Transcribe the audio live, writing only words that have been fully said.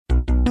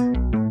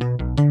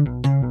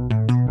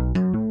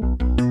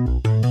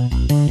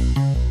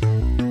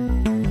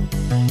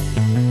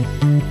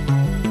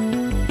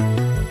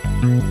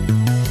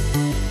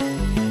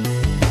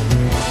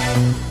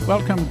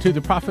to the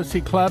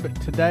Prophecy Club.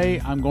 Today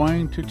I'm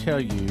going to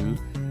tell you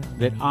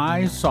that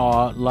I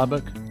saw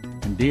Lubbock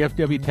and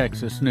DFW,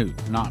 Texas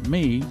nuked. Not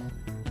me,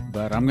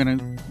 but I'm going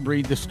to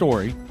read the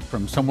story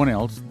from someone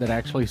else that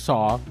actually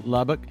saw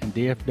Lubbock and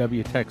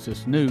DFW,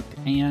 Texas nuked,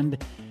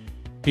 and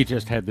he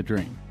just had the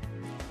dream.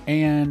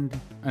 And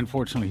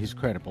unfortunately, he's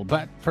credible.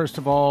 But first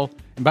of all,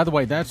 and by the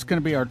way, that's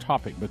going to be our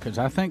topic, because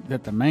I think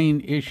that the main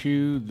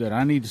issue that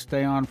I need to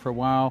stay on for a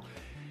while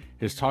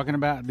is talking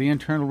about the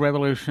internal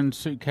revolution,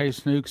 suitcase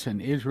nukes, and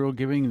Israel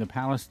giving the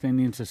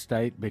Palestinians a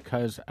state,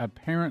 because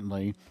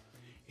apparently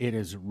it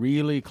is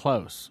really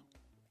close.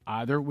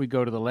 Either we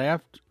go to the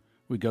left,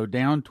 we go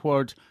down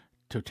towards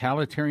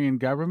totalitarian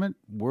government,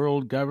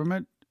 world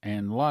government,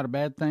 and a lot of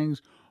bad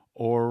things,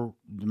 or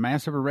the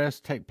massive arrests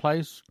take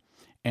place,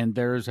 and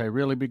there's a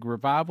really big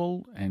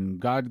revival, and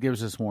God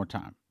gives us more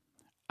time.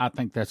 I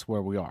think that's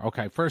where we are.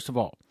 Okay, first of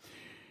all,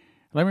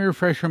 let me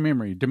refresh your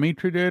memory.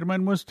 Dimitri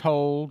Duduman was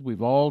told,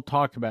 we've all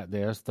talked about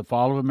this, the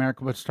fall of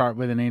America would start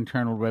with an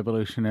internal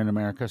revolution in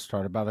America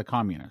started by the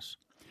communists.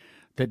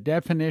 The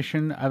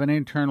definition of an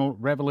internal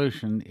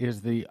revolution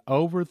is the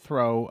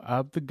overthrow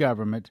of the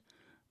government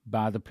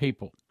by the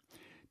people.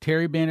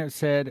 Terry Bennett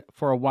said,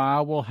 for a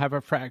while we'll have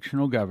a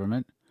fractional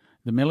government.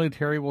 The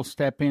military will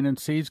step in and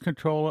seize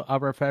control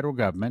of our federal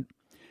government.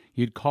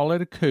 You'd call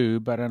it a coup,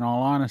 but in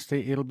all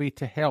honesty, it'll be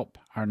to help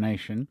our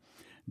nation.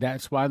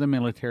 That's why the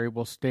military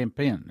will step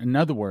in. In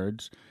other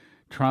words,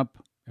 Trump,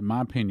 in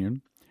my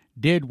opinion,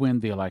 did win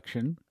the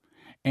election,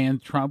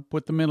 and Trump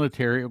with the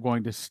military are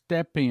going to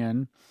step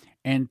in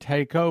and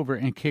take over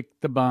and kick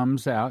the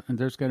bums out, and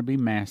there's going to be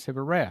massive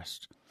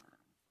arrests.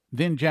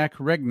 Then Jack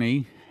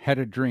Regney had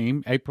a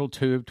dream, April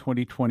 2 of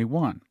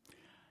 2021.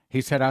 He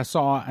said, I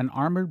saw an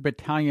armored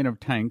battalion of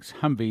tanks,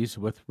 Humvees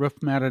with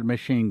roof-mounted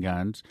machine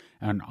guns,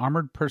 and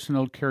armored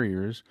personnel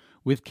carriers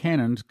with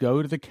cannons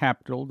go to the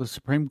Capitol, the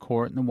Supreme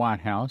Court, and the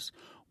White House.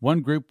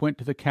 One group went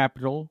to the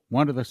Capitol,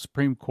 one to the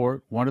Supreme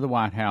Court, one to the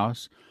White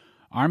House.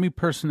 Army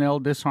personnel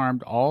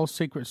disarmed all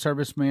Secret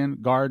Service men,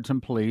 guards,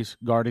 and police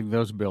guarding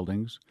those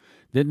buildings.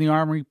 Then the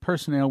Army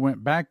personnel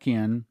went back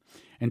in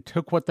and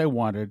took what they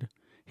wanted.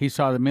 He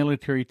saw the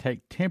military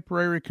take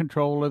temporary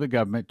control of the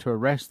government to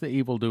arrest the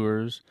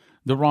evildoers,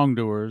 the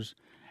wrongdoers,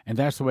 and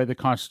that's the way the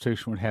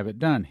Constitution would have it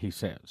done, he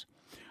says.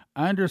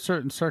 Under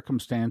certain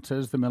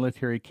circumstances, the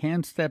military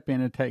can step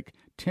in and take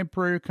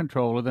temporary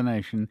control of the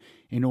nation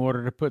in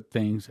order to put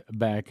things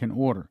back in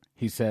order.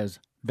 He says,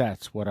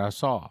 that's what I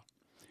saw.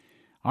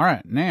 All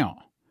right,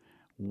 now,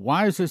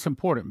 why is this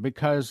important?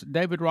 Because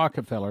David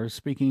Rockefeller,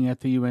 speaking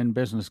at the UN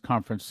Business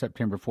Conference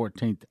September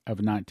 14th of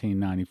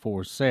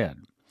 1994, said,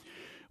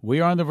 we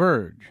are on the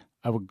verge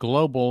of a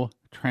global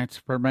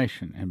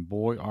transformation, and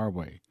boy, are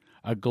we.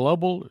 A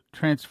global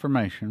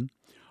transformation.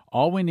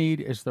 All we need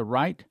is the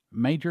right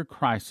major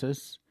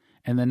crisis,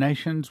 and the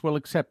nations will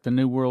accept the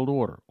New World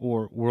Order,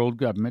 or world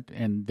government,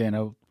 and then,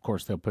 of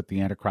course, they'll put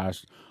the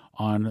Antichrist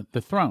on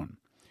the throne.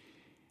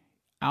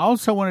 I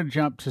also want to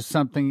jump to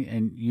something,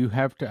 and you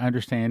have to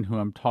understand who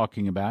I'm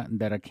talking about,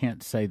 and that I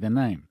can't say the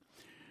name.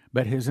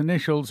 But his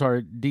initials are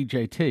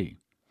DJT.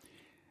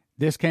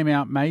 This came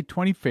out May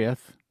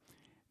 25th.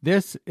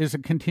 This is a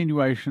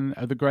continuation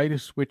of the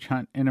greatest witch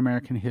hunt in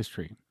American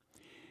history.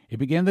 It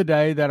began the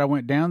day that I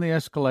went down the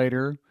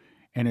escalator,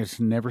 and it's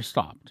never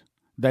stopped.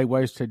 They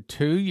wasted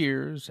 2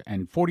 years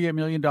and $48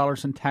 million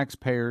in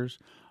taxpayers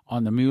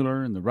on the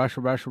Mueller and the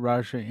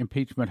Russia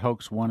impeachment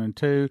hoax 1 and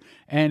 2,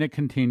 and it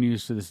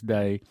continues to this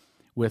day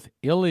with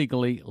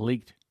illegally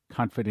leaked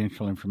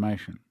confidential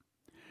information.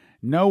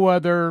 No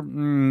other,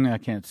 I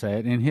can't say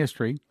it, in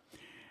history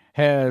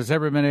has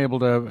ever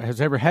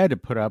had to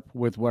put up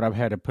with what I've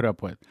had to put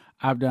up with.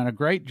 I've done a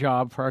great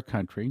job for our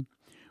country,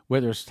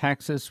 whether it's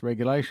taxes,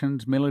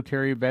 regulations,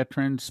 military,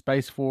 veterans,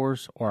 Space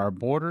Force, or our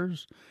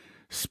borders,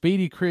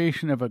 speedy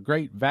creation of a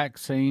great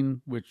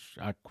vaccine, which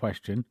I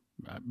question,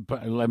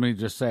 but let me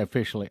just say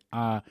officially,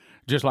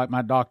 just like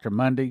my doctor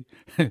Monday,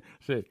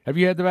 said, have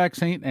you had the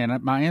vaccine?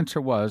 And my answer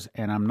was,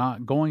 and I'm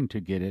not going to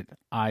get it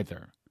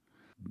either.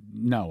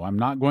 No, I'm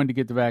not going to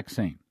get the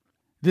vaccine.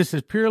 This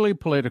is purely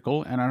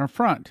political and an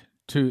affront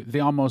to the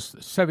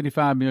almost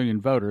 75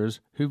 million voters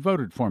who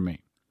voted for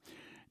me.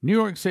 New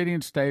York City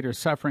and state are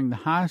suffering the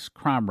highest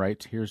crime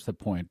rates. Here's the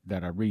point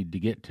that I read to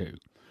get to.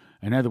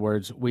 In other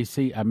words, we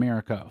see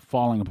America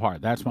falling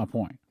apart. That's my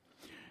point.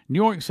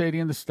 New York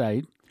City and the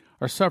state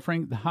are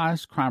suffering the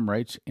highest crime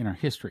rates in our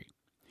history.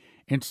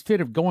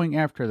 Instead of going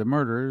after the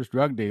murderers,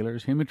 drug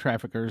dealers, human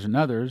traffickers, and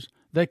others,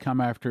 they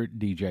come after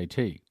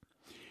DJT.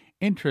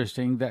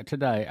 Interesting that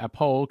today a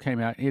poll came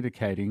out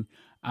indicating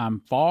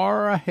I'm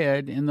far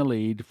ahead in the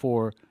lead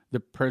for the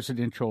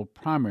presidential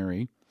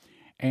primary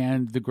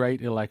and the great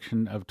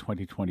election of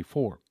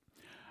 2024.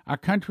 Our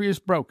country is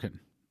broken,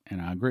 and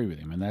I agree with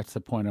him, and that's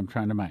the point I'm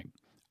trying to make.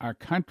 Our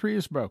country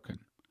is broken.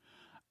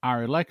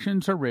 Our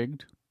elections are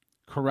rigged,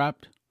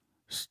 corrupt,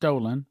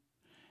 stolen,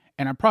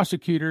 and our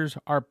prosecutors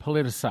are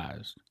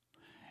politicized.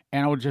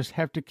 And I will just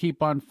have to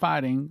keep on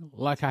fighting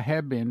like I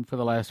have been for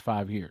the last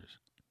 5 years.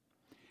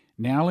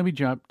 Now let me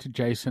jump to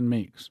Jason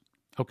Meeks.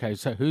 Okay,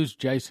 so who's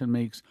Jason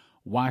Meeks?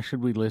 Why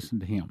should we listen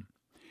to him?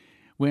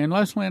 When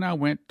Leslie and I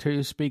went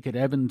to speak at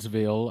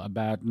Evansville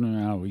about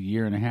a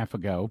year and a half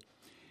ago,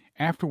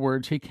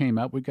 afterwards he came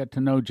up, we got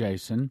to know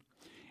Jason,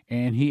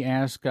 and he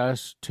asked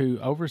us to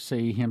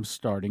oversee him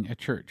starting a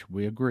church.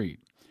 We agreed.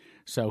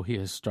 So he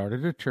has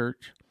started a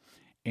church,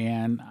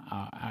 and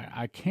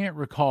I can't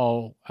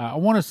recall, I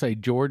want to say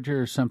Georgia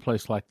or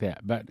someplace like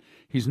that, but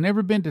he's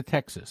never been to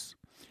Texas.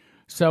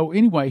 So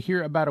anyway,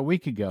 here about a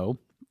week ago,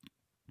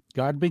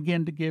 God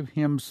began to give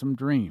him some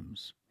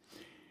dreams.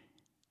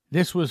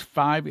 This was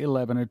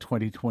 5/11 of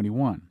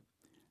 2021.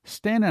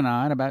 Stan and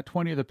I and about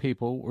 20 other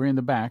people were in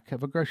the back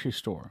of a grocery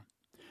store.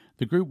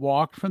 The group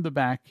walked from the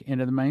back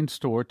into the main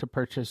store to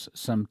purchase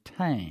some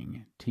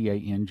Tang,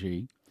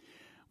 T-A-N-G,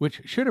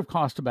 which should have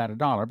cost about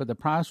 $1, but the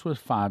price was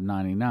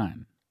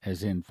 $5.99,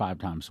 as in 5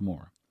 times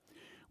more.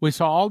 We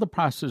saw all the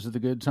prices of the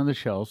goods on the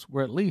shelves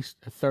were at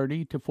least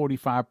 30 to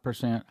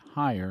 45%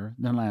 higher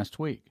than last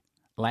week.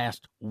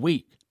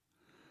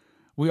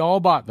 We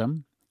all bought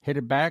them,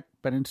 headed back,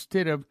 but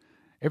instead of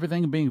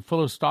everything being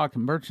full of stock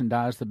and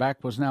merchandise, the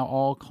back was now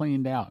all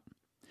cleaned out.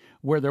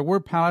 Where there were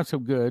pallets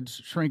of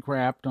goods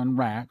shrink-wrapped on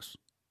racks,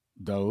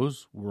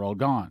 those were all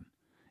gone.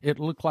 It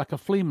looked like a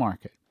flea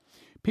market.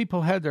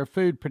 People had their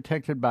food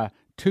protected by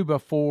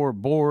 2x4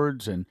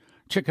 boards and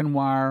chicken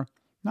wire,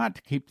 not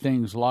to keep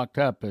things locked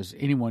up as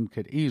anyone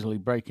could easily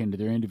break into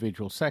their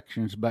individual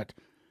sections, but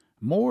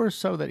more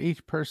so that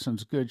each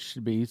person's goods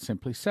should be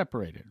simply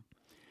separated.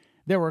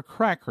 There were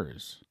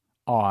crackers,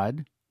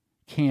 odd,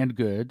 canned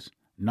goods,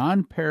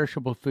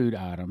 non-perishable food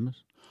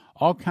items,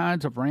 all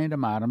kinds of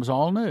random items,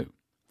 all new.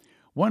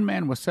 One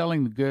man was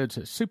selling the goods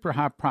at super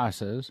high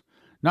prices,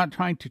 not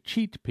trying to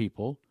cheat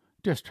people,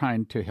 just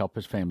trying to help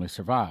his family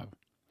survive.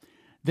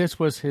 This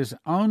was his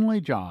only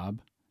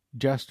job,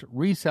 just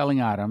reselling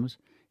items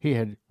he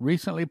had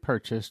recently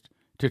purchased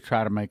to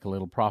try to make a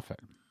little profit.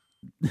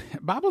 The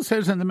Bible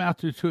says, in the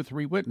mouth of 2 or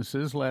 3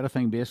 witnesses, let a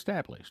thing be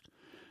established.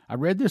 I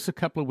read this a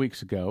couple of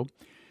weeks ago.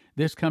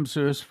 This comes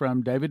to us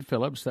from David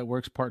Phillips that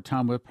works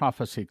part-time with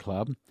Prophecy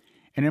Club.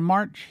 And in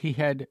March, he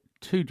had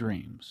 2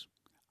 dreams.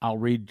 I'll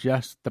read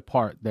just the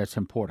part that's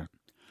important.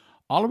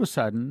 All of a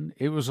sudden,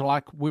 it was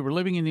like we were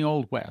living in the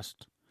Old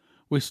West.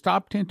 We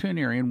stopped into an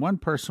area and one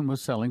person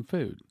was selling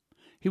food.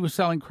 He was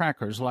selling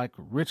crackers like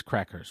Ritz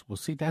crackers. Well,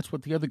 see, that's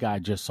what the other guy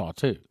just saw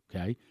too,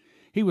 okay?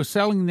 He was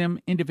selling them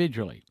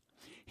individually.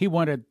 He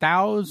wanted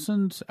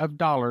thousands of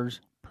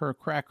dollars per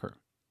cracker.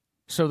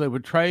 So they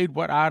would trade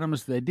what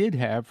items they did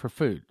have for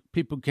food.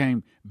 People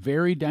became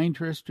very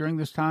dangerous during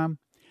this time.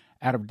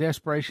 Out of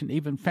desperation,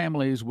 even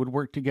families would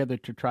work together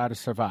to try to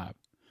survive.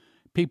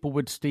 People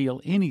would steal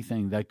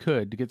anything they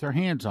could to get their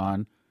hands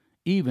on,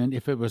 even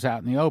if it was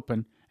out in the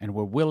open, and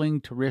were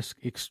willing to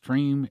risk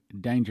extreme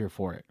danger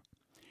for it.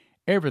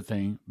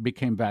 Everything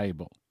became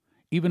valuable,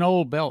 even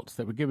old belts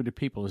that were given to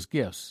people as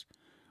gifts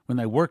when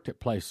they worked at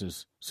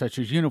places such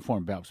as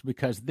uniform belts,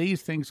 because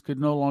these things could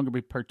no longer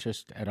be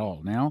purchased at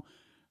all. Now,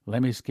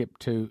 let me skip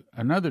to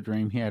another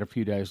dream he had a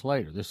few days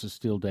later. This is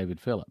still David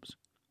Phillips.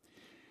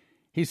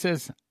 He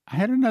says, I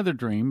had another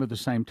dream of the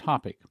same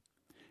topic.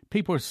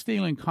 People were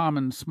stealing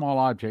common small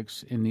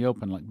objects in the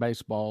open, like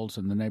baseballs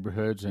in the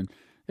neighborhoods, and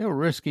they were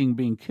risking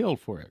being killed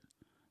for it.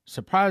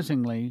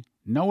 Surprisingly,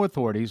 no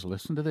authorities,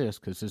 listen to this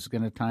because this is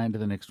going to tie into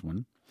the next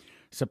one.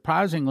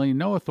 Surprisingly,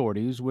 no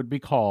authorities would be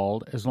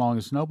called as long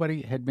as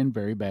nobody had been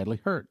very badly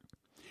hurt.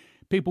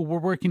 People were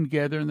working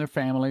together in their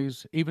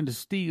families, even to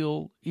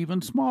steal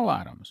even small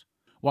items.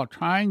 While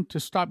trying to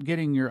stop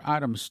getting your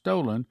items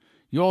stolen,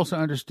 you also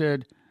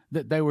understood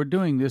that they were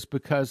doing this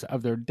because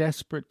of their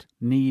desperate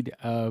need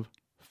of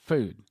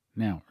food.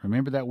 Now,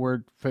 remember that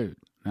word, food.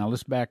 Now,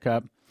 let's back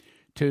up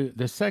to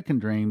the second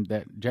dream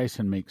that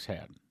Jason Meeks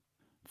had.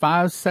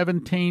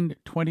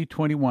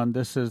 5/17/2021,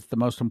 this is the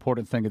most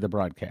important thing of the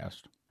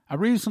broadcast. I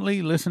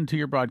recently listened to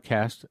your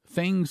broadcast,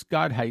 Things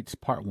God Hates,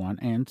 Part 1,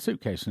 and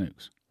Suitcase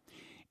Nukes.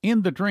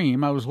 In the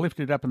dream, I was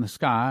lifted up in the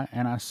sky,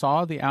 and I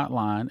saw the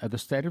outline of the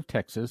state of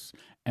Texas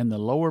and the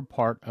lower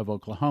part of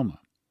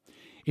Oklahoma.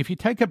 If you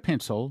take a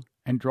pencil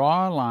and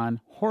draw a line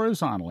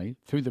horizontally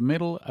through the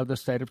middle of the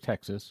state of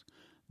Texas,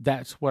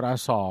 that's what I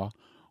saw,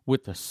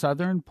 with the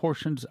southern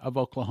portions of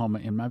Oklahoma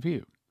in my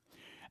view.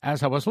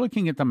 As I was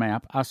looking at the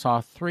map, I saw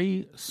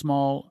three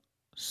small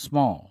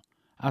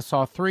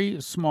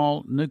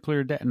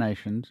nuclear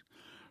detonations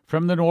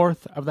from the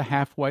north of the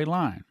halfway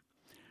line.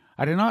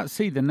 I did not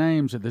see the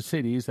names of the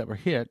cities that were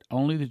hit,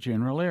 only the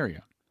general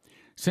area.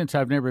 Since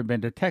I've never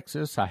been to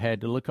Texas, I had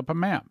to look up a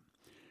map.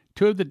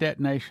 2 of the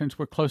detonations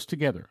were close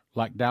together,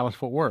 like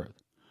Dallas-Fort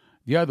Worth.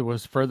 The other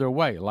was further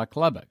away, like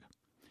Lubbock.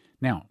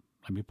 Now,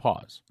 let me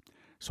pause.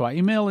 So I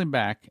emailed him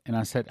back, and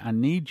I said, I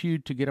need you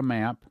to get a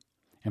map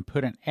and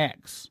put an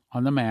X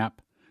on the map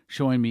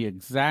showing me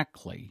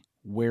exactly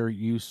where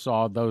you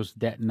saw those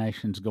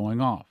detonations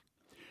going off.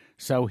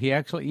 So he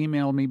actually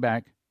emailed me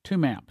back 2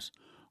 maps.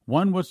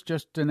 One was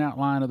just an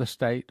outline of the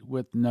state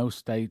with no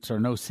states or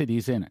no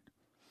cities in it.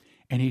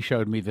 And he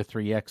showed me the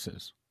 3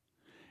 X's.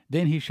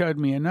 Then he showed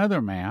me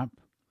another map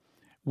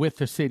with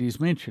the cities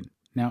mentioned.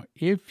 Now,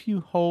 if you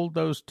hold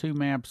those 2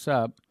 maps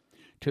up,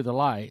 to the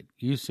light,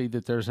 you see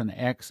that there's an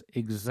X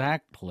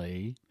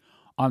exactly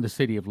on the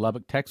city of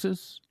Lubbock,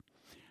 Texas,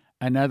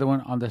 another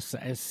one on the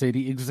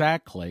city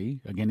exactly,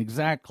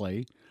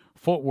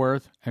 Fort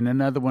Worth, and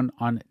another one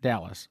on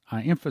Dallas.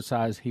 I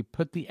emphasize he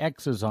put the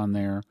X's on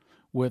there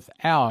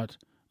without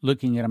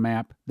looking at a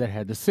map that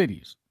had the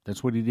cities.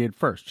 That's what he did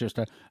first, just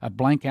a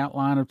blank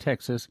outline of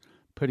Texas,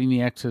 putting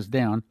the X's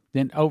down,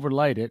 then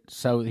overlaid it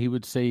so he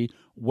would see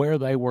where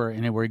they were,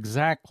 and they were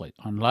exactly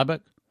on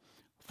Lubbock,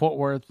 Fort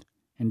Worth,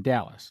 and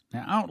Dallas.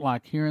 Now, I don't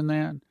like hearing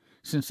that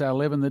since I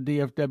live in the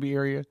DFW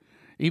area.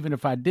 Even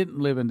if I didn't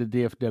live in the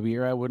DFW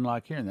area, I wouldn't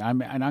like hearing that.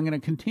 And I'm going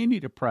to continue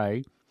to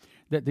pray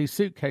that these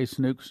suitcase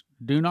nukes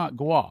do not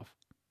go off.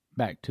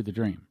 Back to the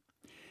dream.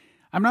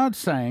 I'm not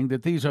saying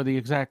that these are the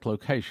exact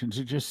locations.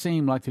 It just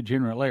seemed like the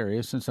general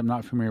area since I'm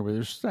not familiar with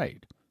their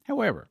state.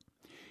 However,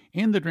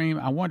 in the dream,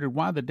 I wondered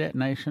why the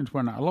detonations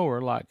were not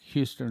lower like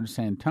Houston and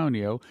San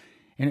Antonio,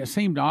 and it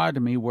seemed odd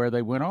to me where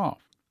they went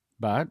off.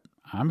 But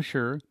I'm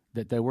sure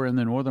that they were in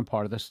the northern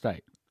part of the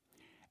state.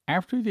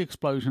 After the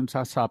explosions,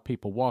 I saw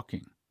people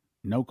walking.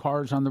 No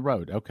cars on the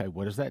road. Okay,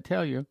 what does that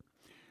tell you?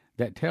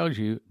 That tells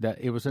you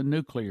that it was a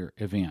nuclear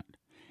event,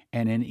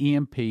 and an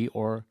EMP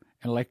or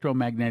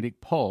electromagnetic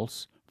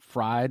pulse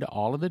fried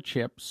all of the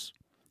chips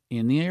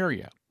in the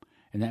area.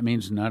 And that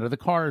means none of the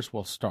cars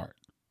will start,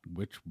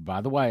 which,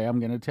 by the way, I'm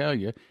going to tell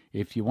you,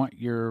 if you want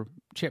your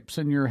chips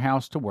in your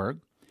house to work,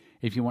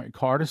 if you want your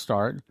car to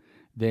start,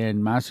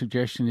 then my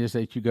suggestion is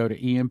that you go to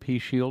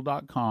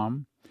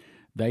empshield.com.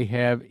 They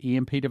have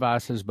EMP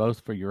devices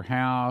both for your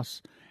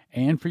house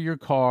and for your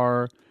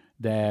car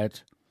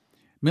that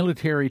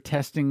military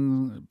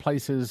testing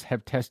places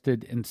have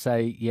tested and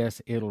say,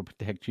 yes, it'll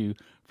protect you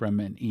from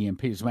an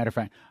EMP. As a matter of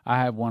fact, I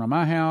have one on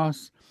my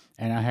house,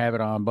 and I have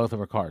it on both of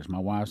our cars, my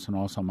wife's and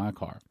also my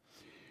car.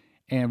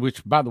 And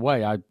which, by the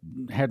way, I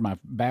had my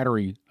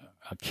battery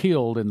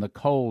killed in the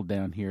cold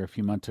down here a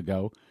few months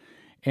ago,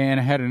 and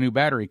I had a new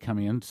battery come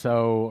in,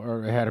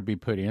 or it had to be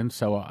put in.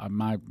 So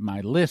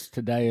my list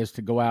today is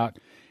to go out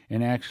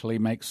and actually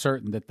make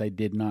certain that they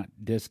did not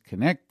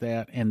disconnect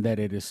that and that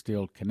it is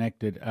still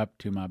connected up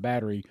to my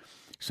battery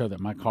so that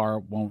my car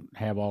won't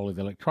have all of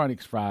the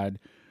electronics fried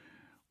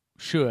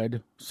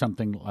should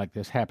something like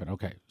this happen.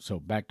 Okay, so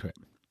back to it.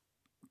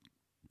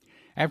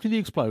 After the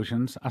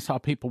explosions, I saw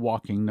people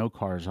walking, no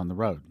cars on the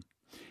road.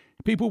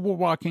 People were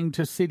walking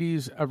to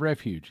cities of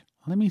refuge.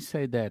 Let me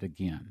say that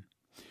again.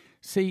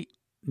 See,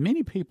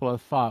 many people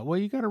have thought, well,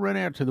 you got to run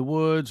out to the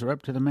woods or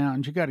up to the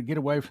mountains. You got to get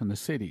away from the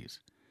cities.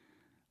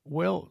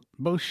 Well,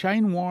 both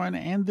Shane Warren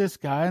and this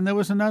guy, and there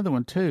was another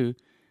one too,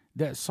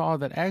 that saw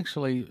that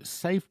actually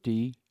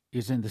safety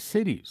is in the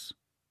cities.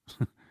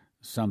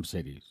 Some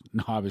cities,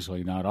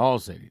 obviously not all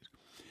cities.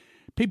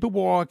 People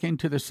walk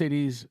into the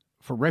cities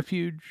for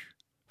refuge,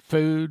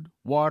 food,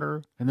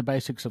 water, and the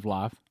basics of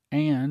life,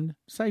 and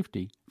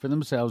safety for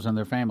themselves and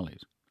their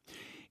families.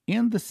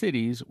 In the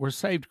cities were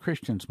saved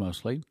Christians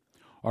mostly,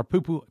 or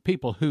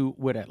people who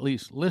would at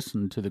least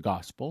listen to the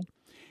gospel,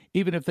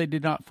 even if they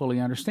did not fully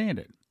understand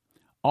it.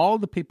 All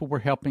the people were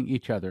helping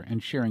each other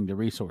and sharing the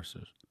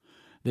resources.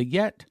 The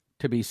yet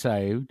to be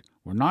saved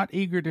were not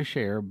eager to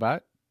share,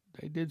 but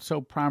they did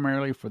so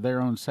primarily for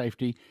their own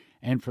safety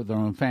and for their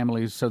own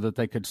families so that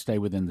they could stay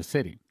within the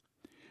city.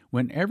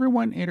 When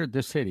everyone entered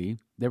the city,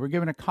 they were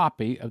given a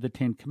copy of the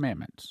 10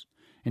 Commandments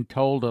and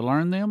told to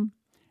learn them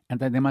and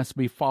that they must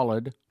be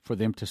followed for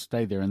them to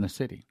stay there in the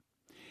city.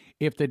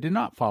 If they did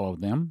not follow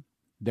them,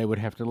 they would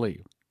have to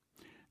leave.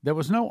 There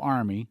was no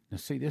army. Now,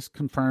 see, this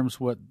confirms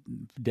what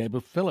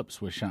David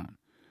Phillips was shown.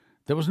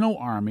 There was no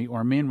army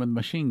or men with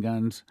machine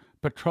guns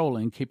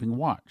patrolling, keeping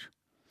watch,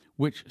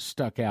 which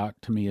stuck out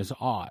to me as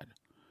odd.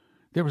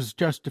 There was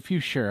just a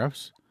few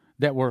sheriffs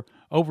that were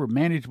over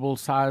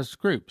manageable-sized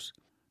groups.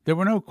 There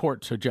were no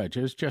courts or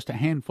judges, just a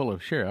handful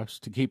of sheriffs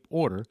to keep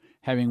order,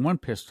 having one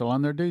pistol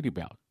on their duty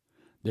belt.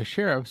 The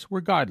sheriffs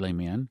were godly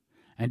men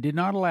and did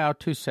not allow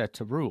two sets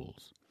of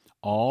rules.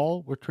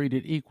 All were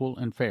treated equal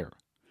and fair.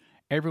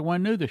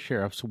 Everyone knew the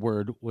sheriff's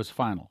word was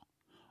final.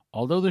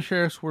 Although the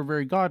sheriffs were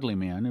very godly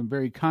men and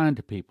very kind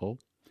to people,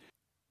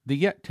 the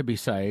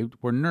yet-to-be-saved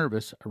were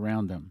nervous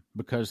around them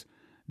because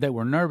they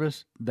were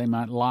nervous they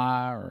might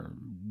lie or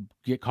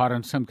get caught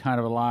in some kind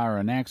of a lie or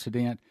an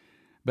accident,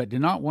 but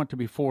did not want to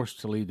be forced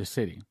to leave the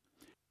city.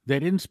 They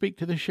didn't speak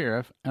to the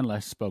sheriff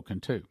unless spoken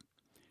to.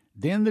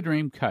 Then the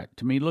dream cut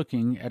to me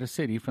looking at a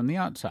city from the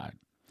outside.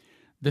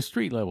 The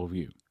street-level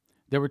view.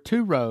 There were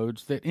 2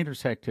 roads that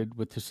intersected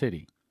with the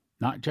city,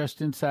 not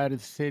just inside of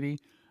the city,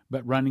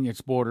 but running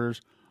its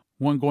borders,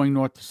 one going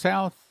north to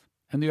south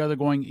and the other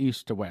going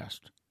east to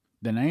west.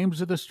 The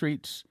names of the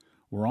streets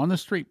were on the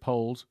street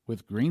poles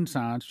with green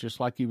signs, just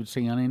like you would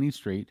see on any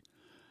street.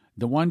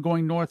 The one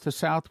going north to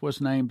south was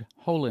named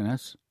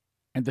Holiness,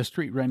 and the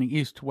street running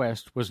east to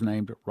west was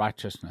named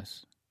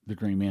Righteousness. The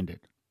dream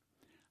ended.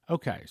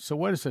 Okay, so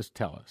what does this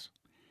tell us?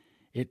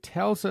 It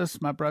tells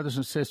us, my brothers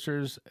and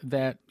sisters,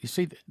 that, you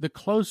see, the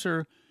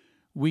closer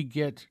we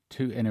get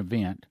to an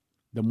event,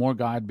 the more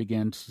God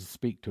begins to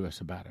speak to us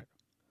about it.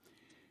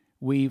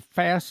 We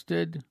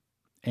fasted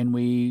And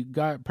we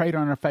prayed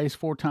on our face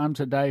 4 times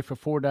a day for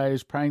 4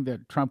 days, praying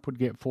that Trump would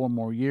get 4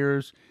 more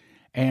years,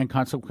 and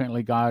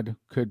consequently God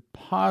could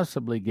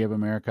possibly give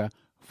America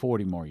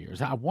 40 more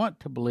years. I want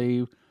to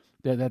believe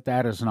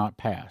that is not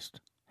passed.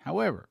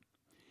 However,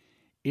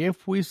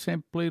 if we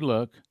simply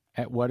look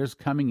at what is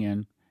coming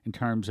in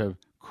terms of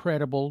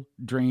credible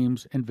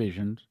dreams and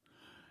visions,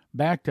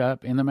 backed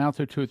up in the mouth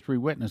of 2 or 3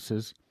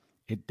 witnesses,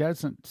 it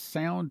doesn't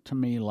sound to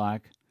me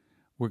like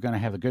we're going to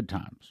have the good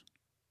times.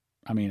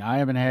 I mean, I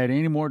haven't had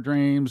any more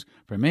dreams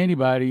from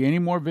anybody, any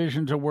more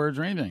visions or words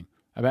or anything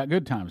about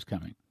good times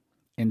coming.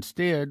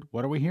 Instead,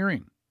 what are we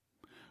hearing?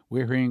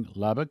 We're hearing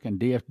Lubbock and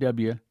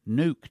DFW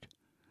nuked.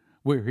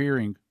 We're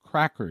hearing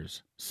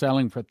crackers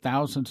selling for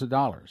thousands of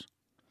dollars.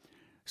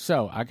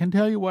 So I can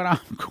tell you what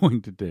I'm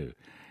going to do.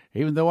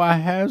 Even though I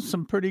have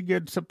some pretty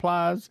good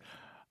supplies,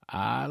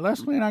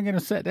 Leslie and I are going to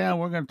sit down.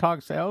 We're going to talk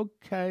and say,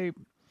 okay,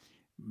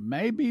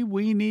 maybe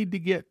we need to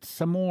get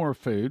some more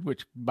food,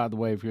 which, by the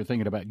way, if you're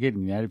thinking about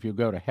getting that, if you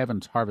go to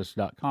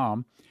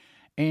heavensharvest.com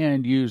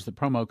and use the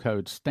promo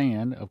code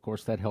STAN, of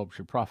course, that helps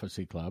your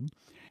Prophecy Club.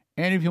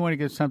 And if you want to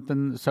get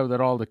something so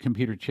that all the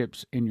computer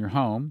chips in your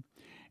home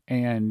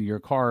and your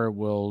car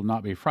will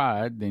not be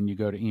fried, then you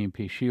go to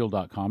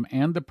empshield.com,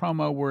 and the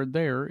promo word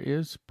there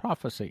is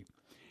prophecy.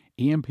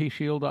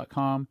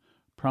 empshield.com,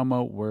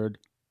 promo word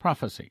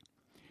prophecy.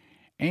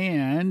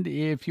 And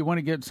if you want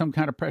to get some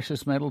kind of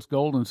precious metals,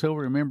 gold and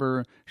silver,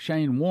 remember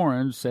Shane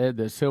Warren said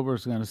that silver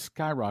is going to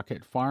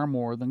skyrocket far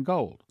more than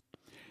gold.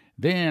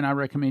 Then I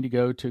recommend you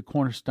go to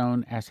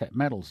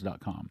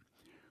cornerstoneassetmetals.com.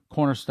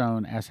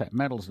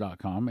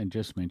 cornerstoneassetmetals.com, and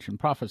just mention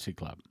Prophecy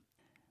Club.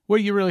 What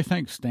do you really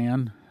think,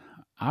 Stan?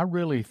 I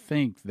really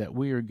think that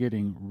we are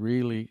getting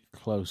really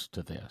close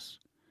to this.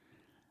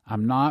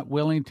 I'm not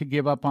willing to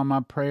give up on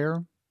my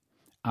prayer.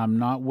 I'm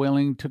not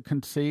willing to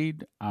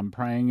concede. I'm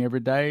praying every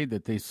day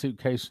that these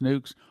suitcase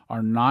nukes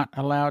are not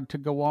allowed to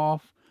go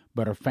off,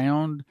 but are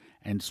found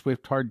and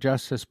swift, hard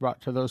justice brought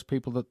to those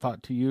people that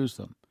thought to use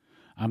them.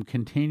 I'm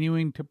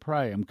continuing to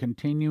pray. I'm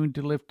continuing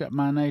to lift up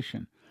my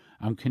nation.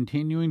 I'm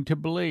continuing to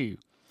believe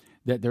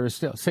that there is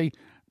still... See,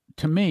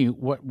 to me,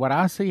 what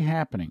I see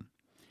happening,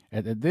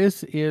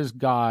 this is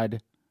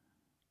God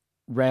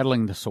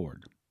rattling the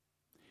sword.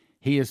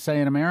 He is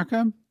saying,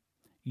 America,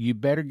 you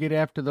better get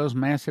after those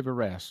massive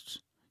arrests.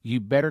 You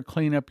better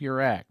clean up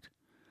your act,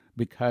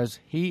 because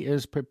he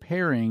is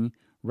preparing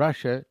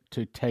Russia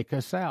to take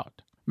us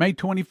out. May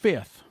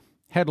 25th,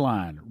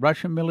 headline,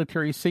 Russian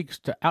military seeks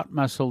to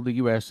outmuscle the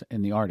U.S.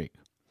 in the Arctic.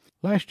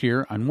 Last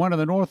year, on one of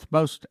the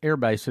northmost air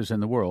bases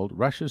in the world,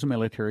 Russia's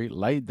military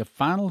laid the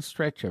final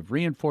stretch of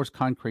reinforced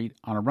concrete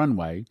on a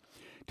runway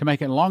to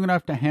make it long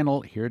enough to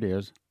handle, here it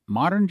is,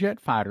 modern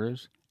jet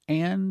fighters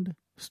and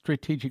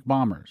strategic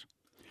bombers.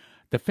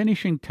 The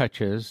finishing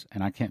touches,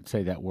 and I can't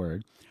say that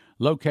word,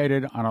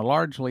 located on a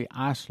largely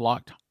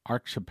ice-locked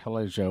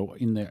archipelago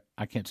in the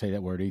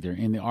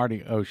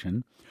Arctic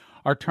Ocean,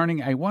 are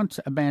turning a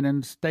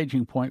once-abandoned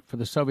staging point for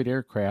the Soviet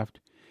aircraft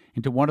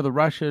into one of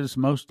Russia's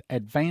most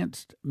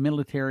advanced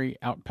military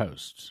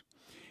outposts.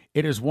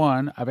 It is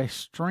one of a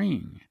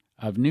string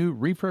of new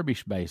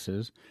refurbished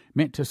bases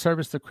meant to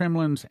service the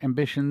Kremlin's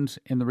ambitions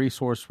in the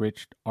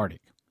resource-rich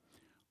Arctic.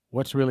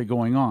 What's really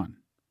going on?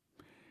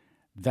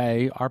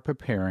 They are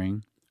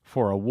preparing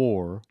for a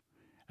war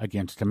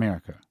against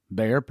America.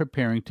 They are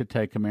preparing to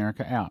take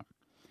America out.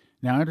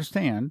 Now,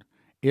 understand,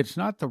 it's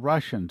not the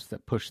Russians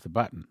that push the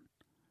button.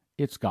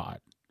 It's God.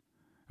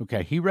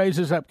 Okay, he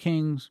raises up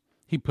kings,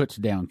 he puts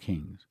down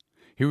kings.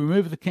 He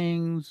removes the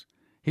kings,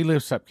 he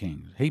lifts up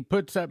kings. He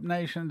puts up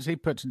nations, he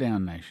puts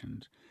down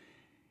nations.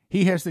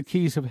 He has the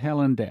keys of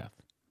hell and death.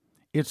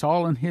 It's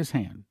all in his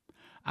hand.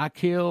 I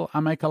kill, I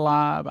make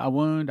alive, I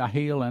wound, I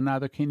heal, and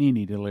neither can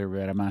any deliver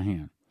out of my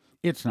hand.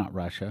 It's not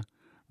Russia.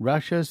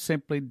 Russia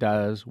simply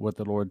does what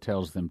the Lord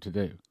tells them to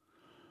do.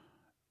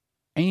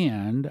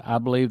 And I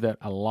believe that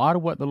a lot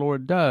of what the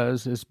Lord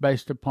does is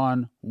based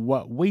upon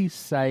what we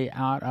say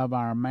out of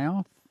our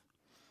mouth.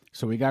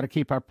 So we got to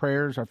keep our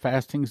prayers, our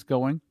fastings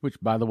going, which,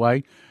 by the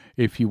way,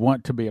 if you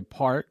want to be a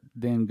part,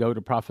 then go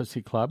to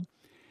Prophecy Club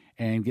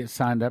and get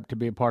signed up to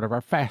be a part of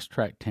our fast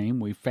track team.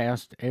 We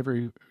fast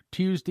every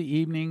Tuesday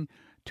evening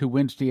to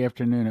Wednesday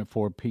afternoon at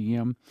 4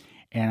 p.m.,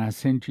 and I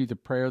send you the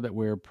prayer that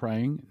we're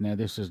praying. Now,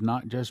 this is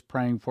not just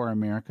praying for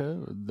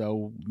America,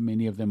 though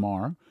many of them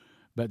are,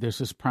 but this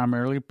is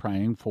primarily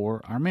praying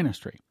for our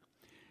ministry.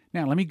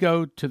 Now, let me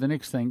go to the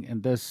next thing,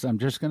 and this I'm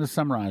just going to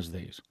summarize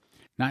these.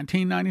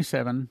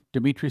 1997,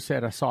 Dimitri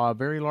said, I saw a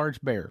very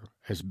large bear,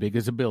 as big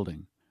as a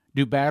building,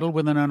 do battle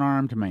with an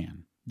unarmed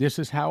man. This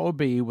is how it will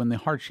be when the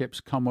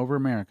hardships come over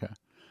America.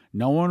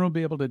 No one will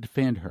be able to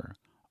defend her.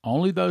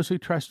 Only those who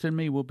trust in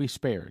me will be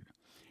spared.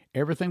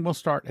 Everything will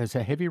start as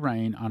a heavy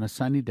rain on a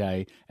sunny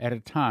day at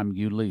a time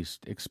you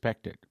least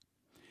expect it.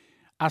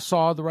 I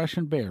saw the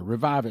Russian bear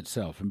revive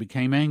itself and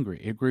became angry.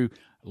 It grew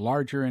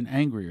larger and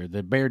angrier.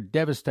 The bear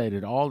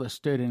devastated all that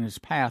stood in its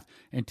path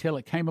until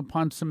it came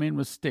upon some men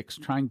with sticks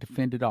trying to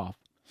fend it off.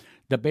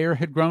 The bear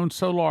had grown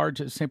so large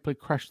it simply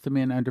crushed the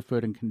men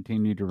underfoot and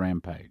continued to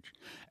rampage.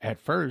 At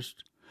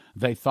first,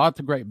 They thought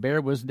the great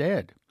bear was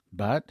dead,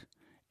 but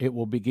it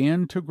will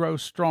begin to grow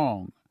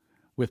strong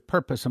with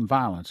purpose and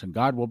violence, and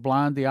God will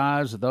blind the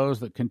eyes of those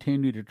that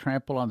continue to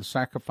trample on the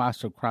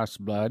sacrifice of Christ's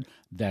blood,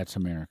 that's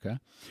America,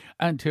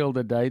 until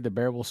the day the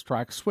bear will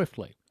strike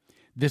swiftly.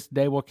 This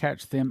day will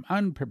catch them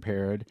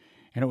unprepared,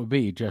 and it will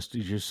be just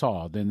as you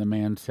saw. Then the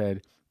man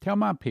said, "Tell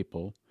my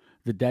people,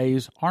 the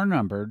days are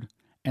numbered,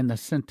 and the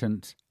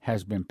sentence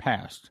has been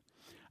passed."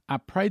 I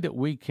pray that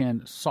we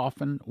can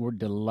soften or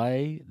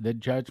delay the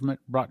judgment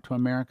brought to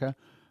America,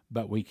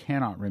 but we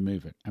cannot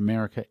remove it.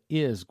 America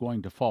is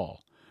going to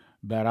fall.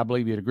 But I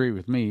believe you'd agree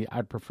with me,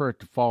 I'd prefer it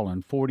to fall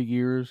in 40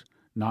 years,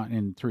 not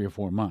in 3 or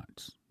 4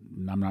 months.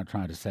 I'm not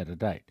trying to set a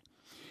date.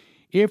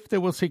 If they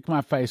will seek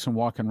my face and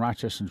walk in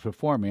righteousness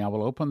before me, I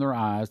will open their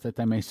eyes that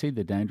they may see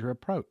the danger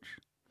approach.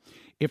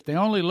 If they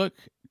only look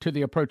to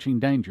the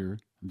approaching danger,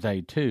 they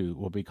too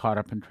will be caught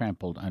up and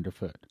trampled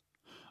underfoot.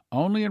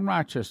 Only in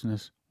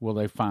righteousness will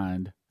they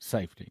find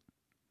safety.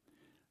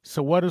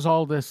 So what is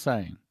all this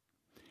saying?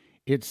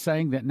 It's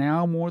saying that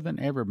now more than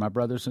ever, my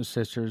brothers and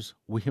sisters,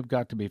 we have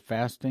got to be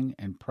fasting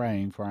and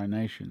praying for our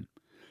nation.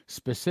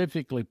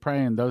 Specifically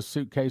praying those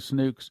suitcase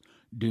nukes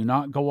do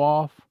not go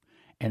off,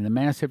 and the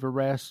massive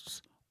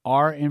arrests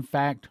are in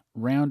fact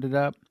rounded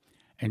up,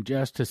 and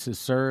justice is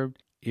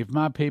served. If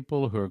my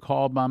people who are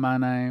called by my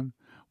name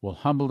will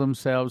humble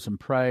themselves and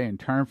pray and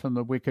turn from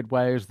the wicked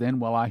ways, then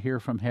will I hear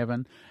from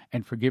heaven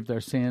and forgive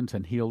their sins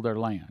and heal their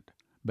land.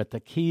 But the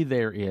key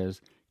there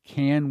is,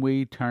 can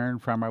we turn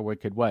from our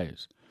wicked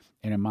ways?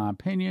 And in my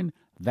opinion,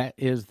 that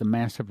is the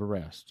massive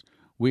arrests.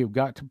 We have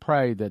got to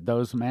pray that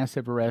those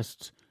massive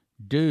arrests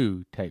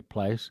do take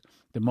place.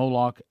 The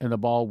Moloch and the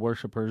Baal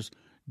worshippers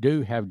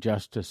do have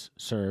justice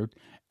served,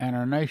 and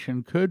our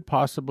nation could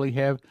possibly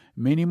have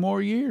many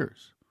more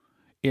years.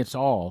 It's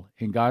all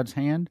in God's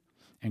hand,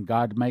 and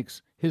God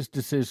makes his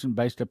decision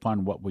based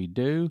upon what we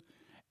do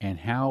and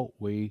how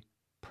we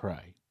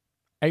pray.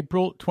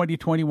 April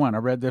 2021, I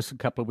read this a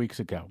couple of weeks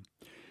ago.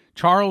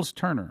 Charles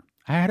Turner,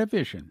 I had a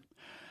vision.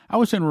 I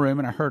was in a room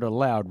and I heard a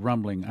loud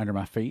rumbling under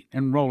my feet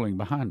and rolling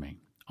behind me.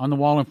 On the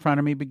wall in front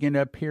of me began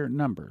to appear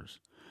numbers.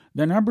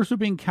 The numbers were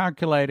being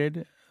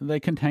calculated. They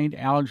contained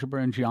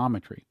algebra and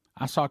geometry.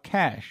 I saw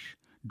cash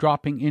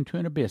dropping into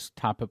an abyss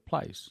type of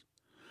place.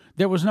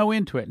 There was no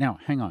end to it. Now,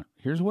 hang on.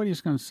 Here's what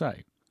he's going to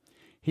say.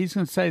 He's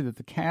going to say that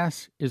the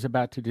cash is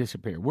about to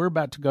disappear. We're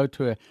about to go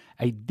to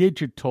a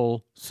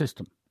digital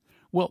system.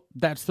 Well,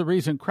 that's the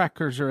reason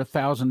crackers are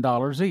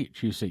 $1,000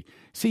 each, you see.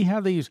 See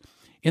how these,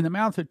 in the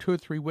mouth of 2 or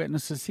 3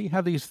 witnesses, see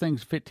how these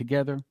things fit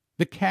together?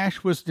 The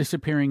cash was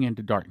disappearing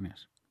into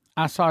darkness.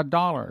 I saw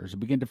dollars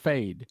begin to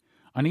fade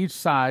on each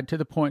side to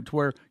the point to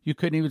where you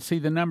couldn't even see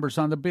the numbers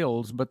on the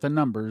bills, but the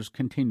numbers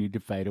continued to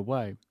fade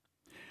away.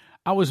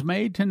 I was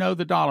made to know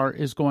the dollar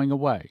is going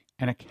away,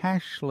 and a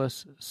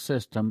cashless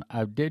system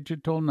of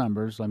digital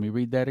numbers, let me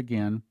read that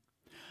again.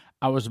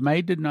 I was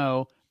made to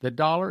know the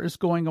dollar is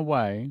going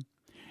away,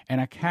 and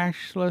a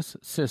cashless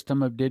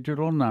system of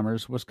digital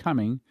numbers was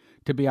coming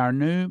to be our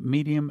new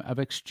medium of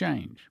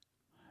exchange.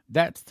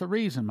 That's the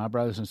reason, my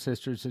brothers and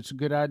sisters, it's a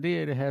good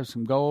idea to have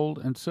some gold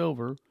and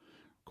silver.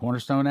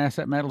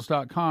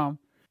 CornerstoneAssetMetals.com.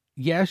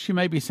 Yes, you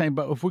may be saying,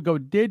 but if we go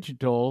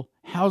digital,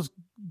 how's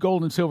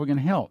gold and silver going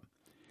to help?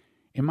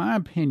 In my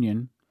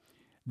opinion,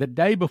 the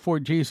day before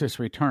Jesus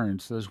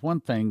returns, there's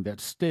one thing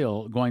that's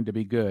still going to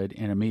be good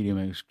in a medium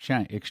of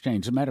exchange.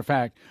 As a matter of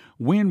fact,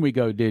 when we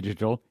go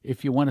digital,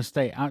 if you want to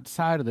stay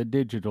outside of the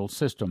digital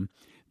system,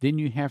 then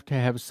you have to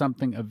have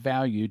something of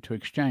value to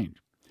exchange.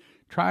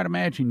 Try to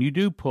imagine you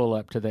do pull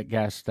up to that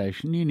gas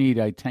station. You need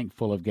a tank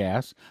full of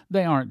gas.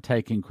 They aren't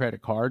taking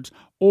credit cards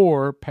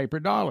or paper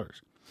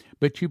dollars,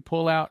 but you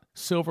pull out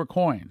silver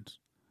coins.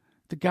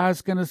 The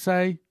guy's going to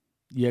say,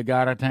 you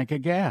got a tank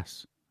of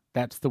gas.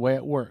 That's the way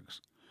it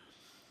works.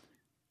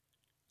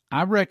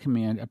 I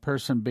recommend a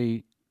person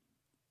be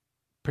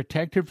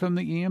protected from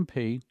the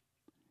EMP,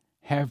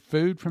 have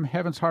food from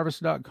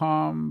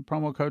heavensharvest.com,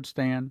 promo code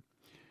STAN,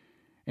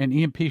 and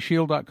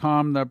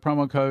EMPshield.com, the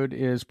promo code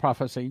is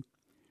prophecy,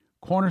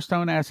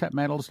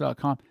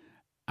 cornerstoneassetmetals.com.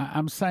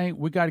 I'm saying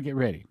we got to get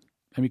ready.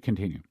 Let me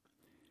continue.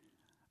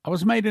 I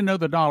was made to know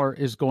the dollar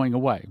is going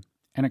away,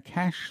 and a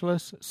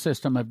cashless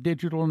system of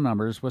digital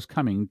numbers was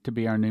coming to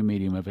be our new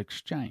medium of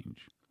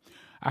exchange.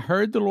 I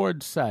heard the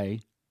Lord say,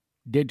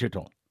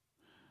 digital.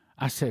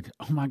 I said,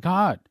 oh my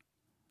God,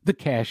 the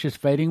cash is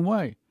fading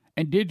away,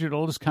 and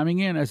digital is coming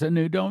in as a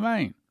new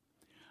domain.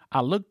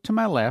 I looked to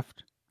my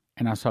left,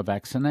 and I saw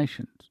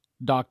vaccinations,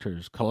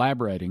 doctors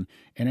collaborating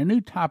in a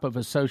new type of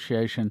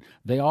association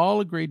they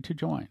all agreed to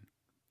join.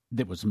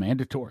 It was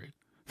mandatory.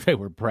 They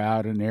were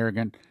proud and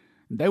arrogant.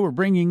 They were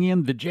bringing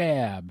in the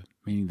jab,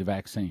 meaning the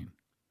vaccine.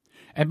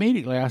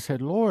 Immediately I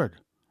said, Lord,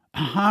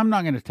 I'm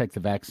not going to take the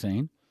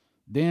vaccine.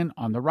 Then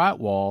on the right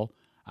wall,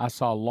 I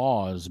saw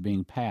laws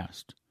being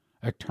passed,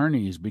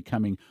 attorneys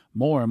becoming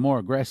more and more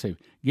aggressive,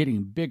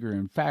 getting bigger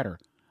and fatter.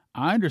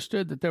 I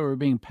understood that they were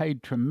being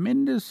paid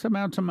tremendous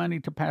amounts of money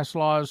to pass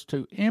laws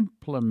to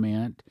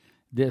implement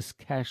this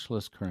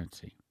cashless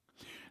currency.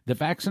 The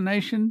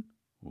vaccination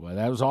Well,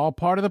 that was all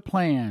part of the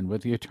plan,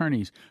 with the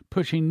attorneys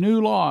pushing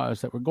new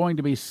laws that were going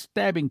to be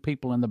stabbing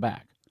people in the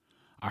back.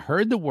 I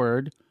heard the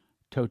word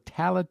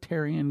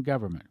totalitarian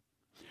government.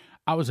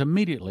 I was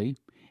immediately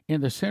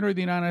in the center of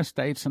the United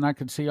States, and I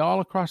could see all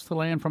across the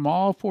land from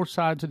all four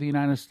sides of the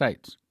United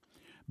States.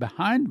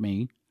 Behind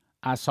me,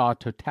 I saw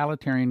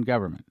totalitarian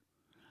government.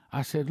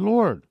 I said,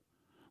 Lord,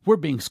 we're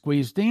being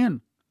squeezed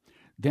in.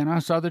 Then I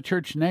saw the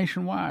church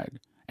nationwide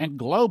and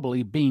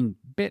globally being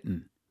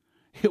bitten.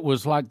 It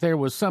was like there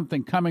was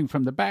something coming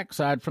from the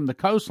backside, from the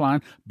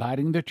coastline,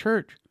 biting the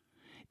church.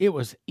 It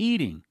was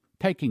eating,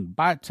 taking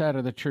bites out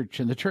of the church,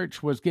 and the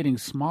church was getting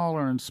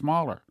smaller and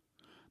smaller.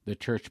 The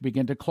church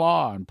began to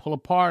claw and pull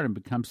apart and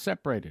become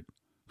separated.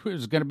 It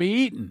was going to be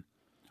eaten.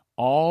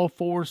 All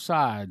four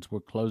sides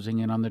were closing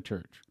in on the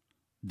church.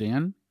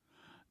 Then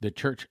the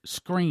church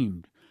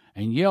screamed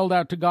and yelled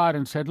out to God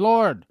and said,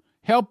 Lord,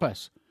 help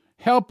us,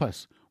 help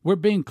us. We're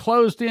being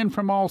closed in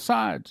from all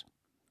sides.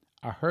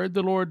 I heard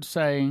the Lord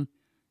saying,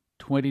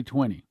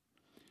 2020.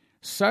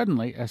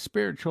 Suddenly, a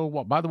spiritual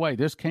wall, by the way,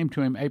 this came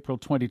to him April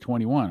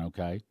 2021,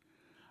 okay?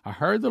 I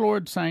heard the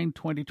Lord saying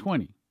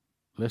 2020.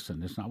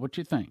 Listen, it's not what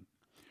you think.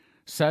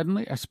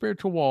 Suddenly, a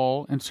spiritual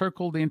wall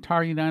encircled the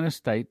entire United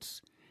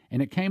States,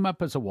 and it came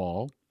up as a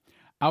wall.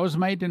 I was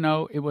made to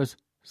know it was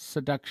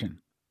seduction.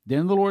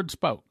 Then the Lord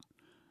spoke.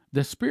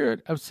 The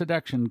spirit of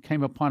seduction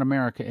came upon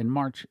America in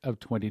March of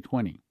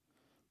 2020,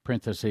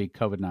 parenthesis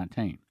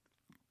COVID-19.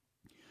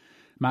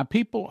 My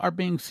people are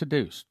being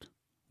seduced.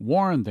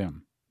 Warn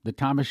them. The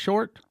time is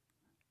short,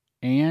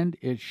 and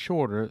it's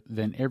shorter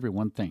than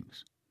everyone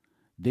thinks.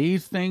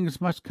 These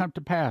things must come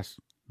to pass,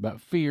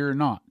 but fear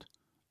not.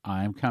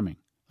 I am coming.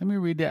 Let me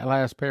read that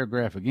last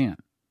paragraph again.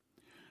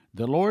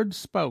 The Lord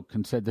spoke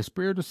and said, the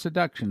spirit of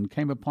seduction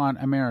came upon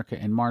America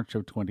in March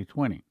of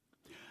 2020.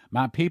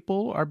 My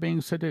people are being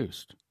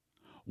seduced.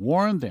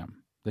 Warn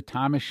them. The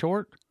time is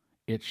short.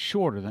 It's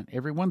shorter than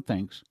everyone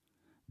thinks.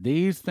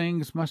 These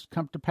things must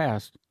come to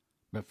pass,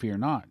 but fear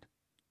not.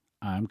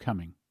 I am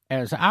coming.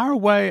 As our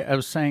way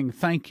of saying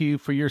thank you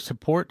for your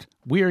support,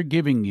 we are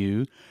giving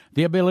you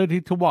the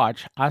ability to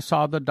watch I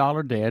Saw the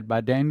Dollar Dead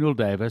by Daniel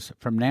Davis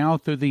from now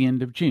through the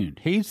end of June.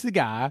 He's the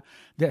guy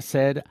that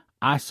said,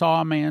 I saw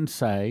a man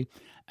say,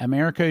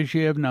 America as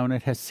you have known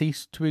it has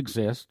ceased to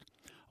exist,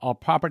 all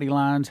property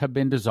lines have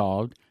been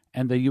dissolved,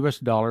 and the U.S.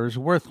 dollar is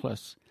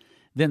worthless.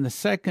 Then the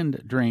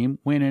second dream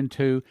went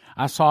into,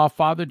 I saw a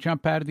father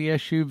jump out of the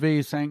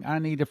SUV saying, I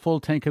need a full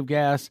tank of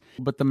gas,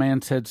 but the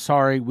man said,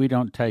 sorry, we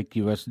don't take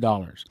U.S.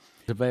 dollars.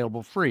 It's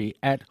available free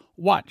at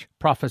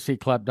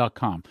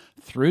watchprophecyclub.com.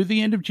 Through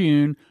the end of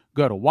June,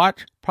 go to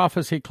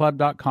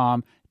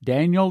watchprophecyclub.com.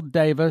 Daniel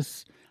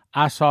Davis,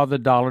 I Saw the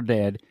Dollar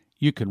Dead.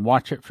 You can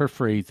watch it for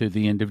free through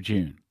the end of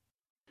June.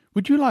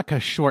 Would you like a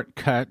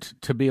shortcut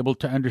to be able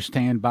to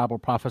understand Bible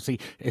prophecy,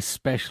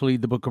 especially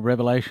the book of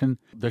Revelation?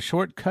 The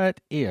shortcut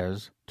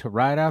is to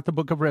write out the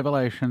book of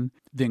Revelation,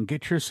 then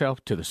get yourself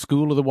to the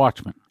School of the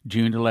Watchman,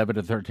 June 11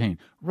 to 13.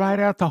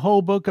 Write out the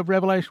whole book of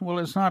Revelation. Well,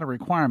 it's not a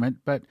requirement,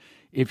 but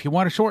if you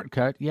want a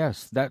shortcut,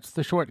 yes, that's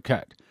the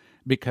shortcut,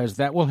 because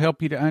that will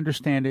help you to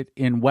understand it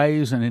in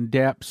ways and in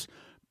depths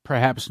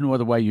perhaps no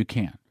other way you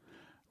can.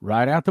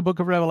 Write out the book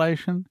of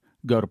Revelation.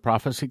 Go to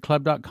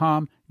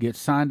prophecyclub.com, get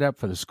signed up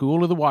for the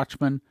School of the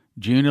Watchman,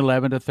 June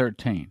 11 to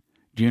 13.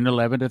 June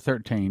 11 to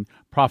 13,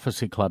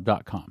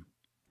 prophecyclub.com.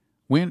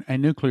 When a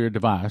nuclear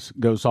device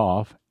goes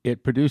off,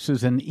 it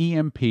produces an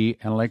EMP, an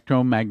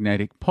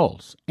electromagnetic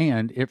pulse,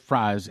 and it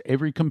fries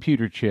every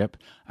computer chip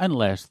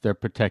unless they're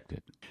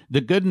protected.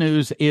 The good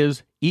news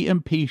is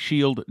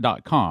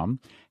EMPshield.com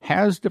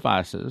has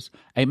devices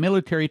a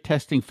military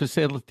testing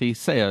facility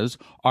says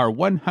are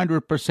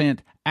 100%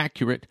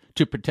 accurate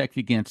to protect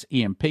against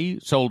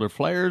EMP, solar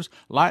flares,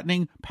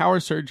 lightning, power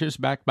surges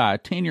backed by a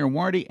 10-year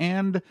warranty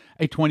and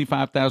a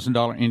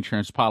 $25,000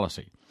 insurance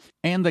policy.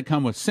 And they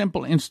come with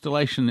simple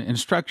installation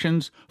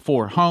instructions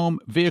for home,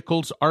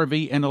 vehicles,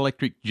 RV, and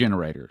electric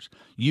generators.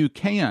 You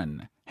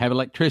can have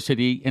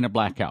electricity in a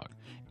blackout.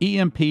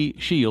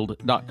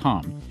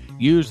 EMPshield.com.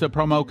 Use the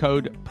promo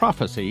code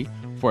PROPHECY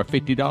for a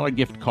 $50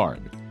 gift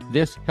card.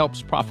 This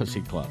helps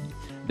Prophecy Club.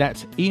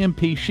 That's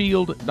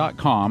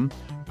EMPshield.com.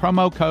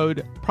 Promo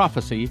code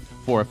PROPHECY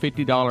for a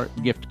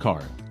 $50 gift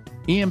card.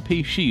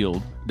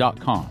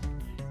 EMPshield.com.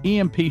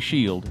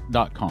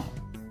 EMPshield.com.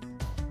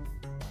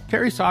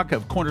 Terry Sock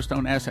of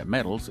Cornerstone Asset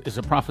Metals is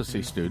a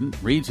prophecy student,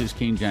 reads his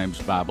King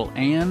James Bible,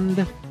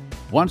 and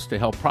wants to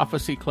help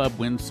Prophecy Club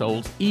win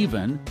souls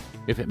even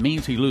if it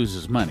means he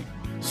loses money.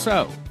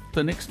 So,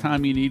 the next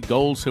time you need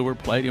gold, silver,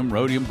 palladium,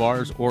 rhodium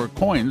bars, or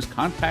coins,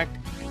 contact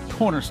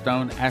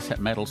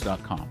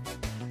CornerstoneAssetMetals.com.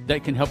 They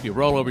can help you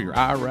roll over your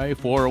IRA,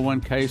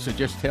 401k, so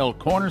just tell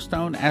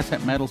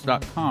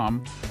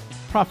CornerstoneAssetMetals.com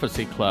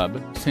Prophecy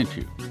Club sent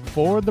you.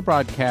 For the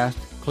broadcast,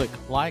 click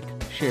like,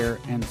 share,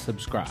 and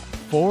subscribe.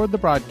 For the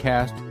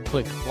broadcast,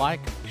 click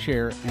like,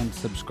 share, and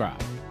subscribe.